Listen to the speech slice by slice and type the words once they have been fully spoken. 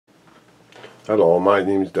Hello, my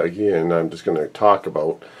name is Dougie, and I'm just going to talk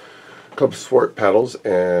about ClubSport pedals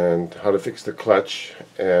and how to fix the clutch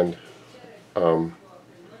and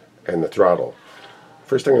the throttle.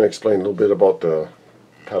 First, I'm going to explain a little bit about the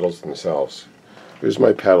pedals themselves. Here's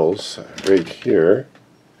my pedals right here,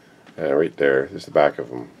 and right there. There's the back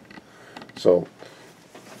of them. So,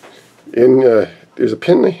 there's a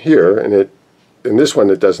pin here, and in this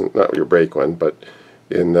one it doesn't, not your brake one, but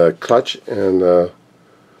in the clutch and the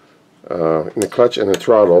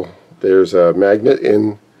throttle, there's a magnet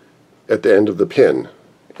at the end of the pin,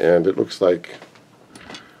 and it looks like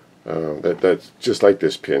that's just like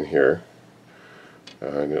this pin here,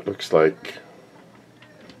 and it looks like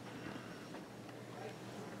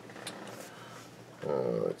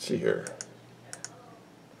let's see here.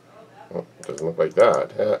 Oh, it doesn't look like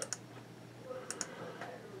that.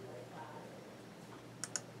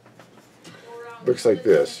 Looks like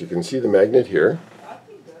this. You can see the magnet here.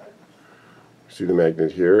 See the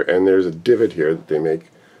magnet here, and there's a divot here that they make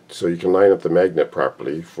so you can line up the magnet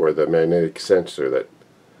properly for the magnetic sensor that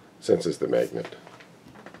senses the magnet.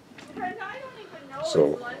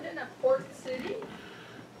 So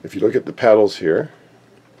if you look at the paddles here,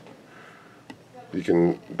 you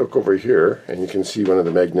can look over here and you can see one of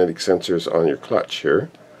the magnetic sensors on your clutch here,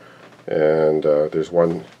 and there's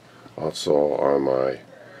one also on my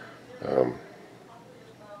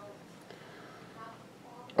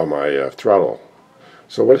throttle.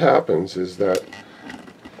 So what happens is that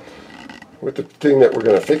with the thing that we're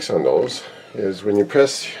going to fix on those is when you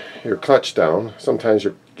press your clutch down, sometimes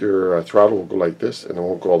your throttle will go like this, and it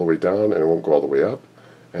won't go all the way down, and it won't go all the way up.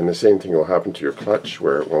 And the same thing will happen to your clutch,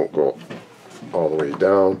 where it won't go all the way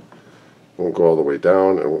down, won't go all the way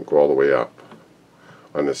down, and it won't go all the way up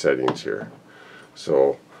on the settings here.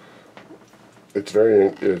 So it's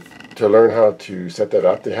to learn how to set that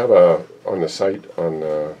up. They have on the site, on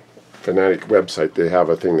the Fanatec website, they have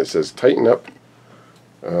a thing that says tighten up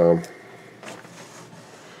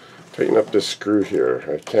this screw here.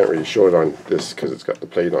 I can't really show it on this because it's got the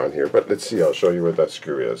plate on here, but let's see, I'll show you what that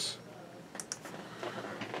screw is.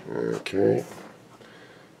 Okay.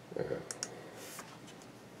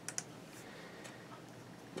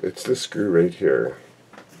 It's this screw right here.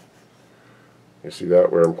 You see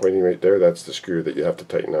that where I'm pointing right there? That's the screw that you have to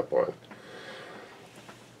tighten up on.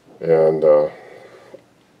 And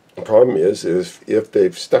the problem is if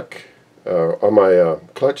they've stuck on my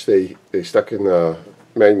clutch, they stuck in the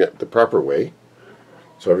magnet the proper way,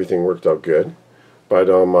 so everything worked out good. But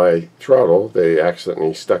on my throttle, they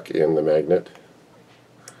accidentally stuck in the magnet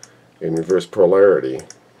in reverse polarity.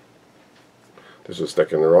 This was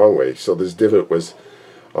stuck in the wrong way, so this divot was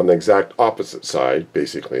on the exact opposite side,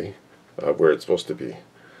 basically, of where it's supposed to be.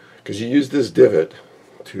 Because you use this divot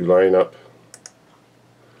to line up.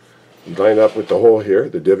 You line up with the hole here,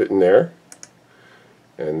 the divot in there,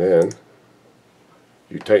 and then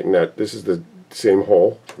you tighten that. This is the same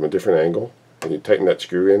hole from a different angle, and you tighten that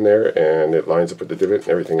screw in there, and it lines up with the divot, and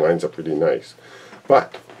everything lines up pretty nice.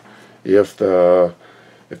 But if at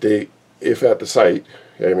the site,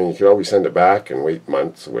 I mean, you can always send it back and wait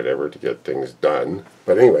months or whatever to get things done.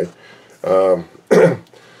 But anyway,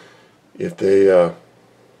 if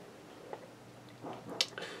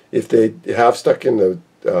they have stuck in the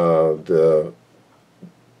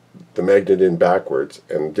magnet in backwards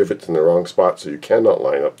and the divot's in the wrong spot, so you cannot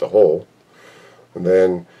line up the hole, and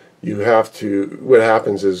then you have to, what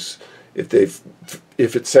happens is if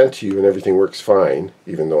it's sent to you and everything works fine,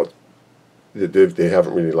 even though they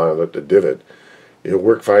haven't really lined up the divot, it'll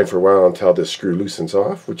work fine for a while until this screw loosens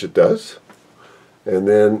off, which it does, and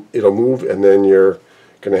then it'll move, and then you're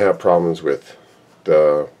going to have problems with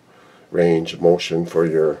the range of motion for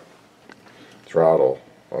your throttle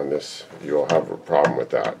on this. You'll have a problem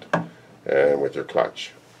with that and with your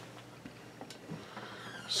clutch.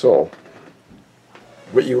 So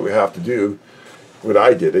what you have to do, what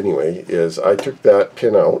I did anyway, is I took that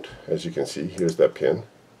pin out. As you can see, here's that pin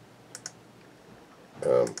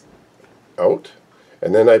out,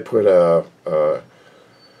 and then I put it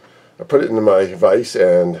into my vise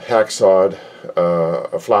and hacksawed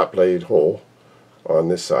a flat blade hole on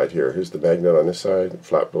this side here. Here's the magnet on this side,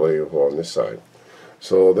 flat blade hole on this side.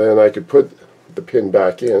 So then I could put the pin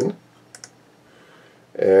back in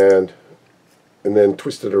and then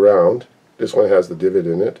twist it around. This one has the divot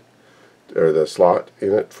in it, or the slot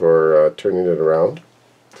in it for turning it around.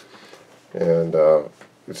 And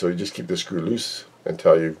so you just keep the screw loose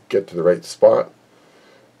until you get to the right spot,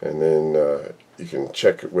 and then you can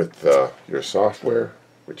check it with your software,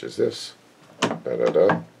 which is this,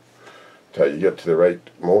 until you get to the right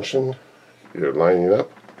motion. You're lining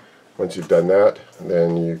up. Once you've done that,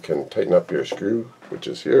 then you can tighten up your screw, which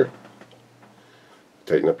is here,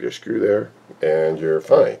 tighten up your screw there, and you're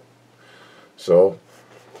fine. So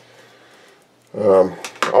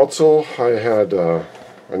also I had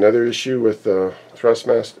another issue with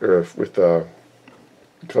Thrustmaster, or with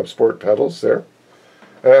ClubSport pedals there.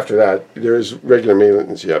 And after that, there's regular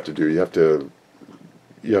maintenance you have to do. You have to.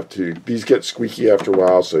 These get squeaky after a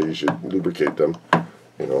while, so you should lubricate them.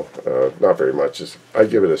 You know, not very much. Just, I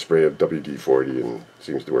give it a spray of WD-40 and it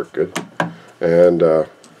seems to work good. And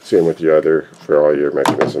same with the other for all your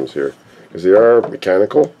mechanisms here, because they are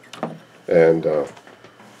mechanical, and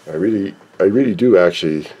I really do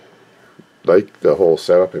actually like the whole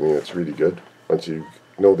setup. I mean, it's really good once you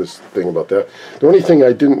know this thing about that. The only thing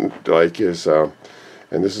I didn't like is, and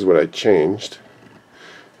this is what I changed,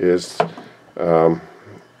 is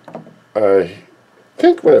I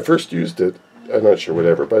think when I first used it, I'm not sure,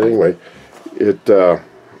 whatever, but anyway,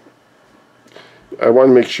 I want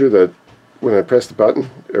to make sure that when I press the button,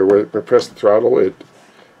 or when I press the throttle, it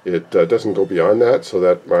doesn't go beyond that, so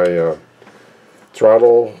that my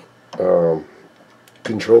throttle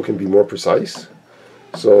control can be more precise.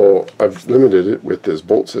 So I've limited it with this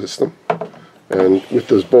bolt system, and with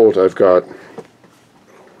this bolt I've got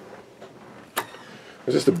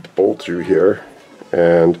just a bolt through here,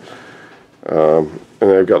 and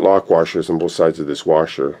I've got lock washers on both sides of this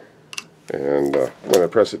washer, and when I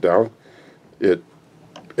press it down, it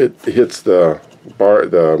hits the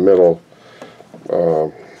metal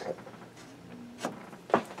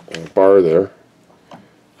bar there,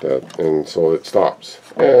 and so it stops.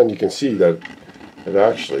 And you can see that it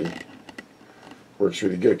actually works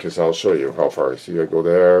really good, because I'll show you how far. See, I go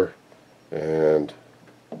there, and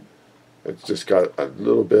it's just got a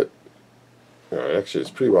little bit. Actually,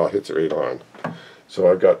 it's pretty well hits it right on. So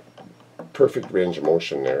I've got perfect range of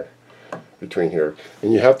motion there between here.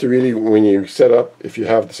 And you have to really, when you set up, if you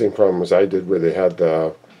have the same problem as I did, where they had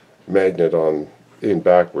the magnet in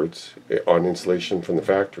backwards on insulation from the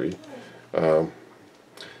factory,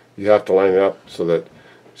 you have to line it up so that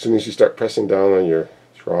as soon as you start pressing down on your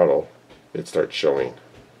throttle, it starts showing.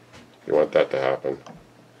 You want that to happen.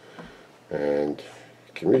 And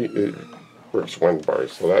it works 1 bar,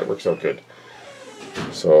 so that works out good.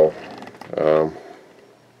 So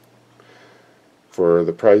for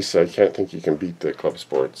the price, I can't think you can beat the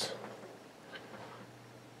ClubSports.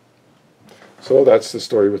 So that's the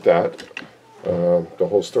story with that. The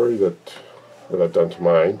whole story that I've done to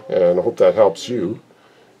mine, and I hope that helps you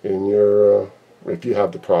in your if you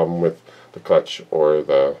have the problem with the clutch or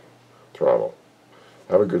the throttle.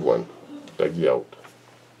 Have a good one. Dougie out.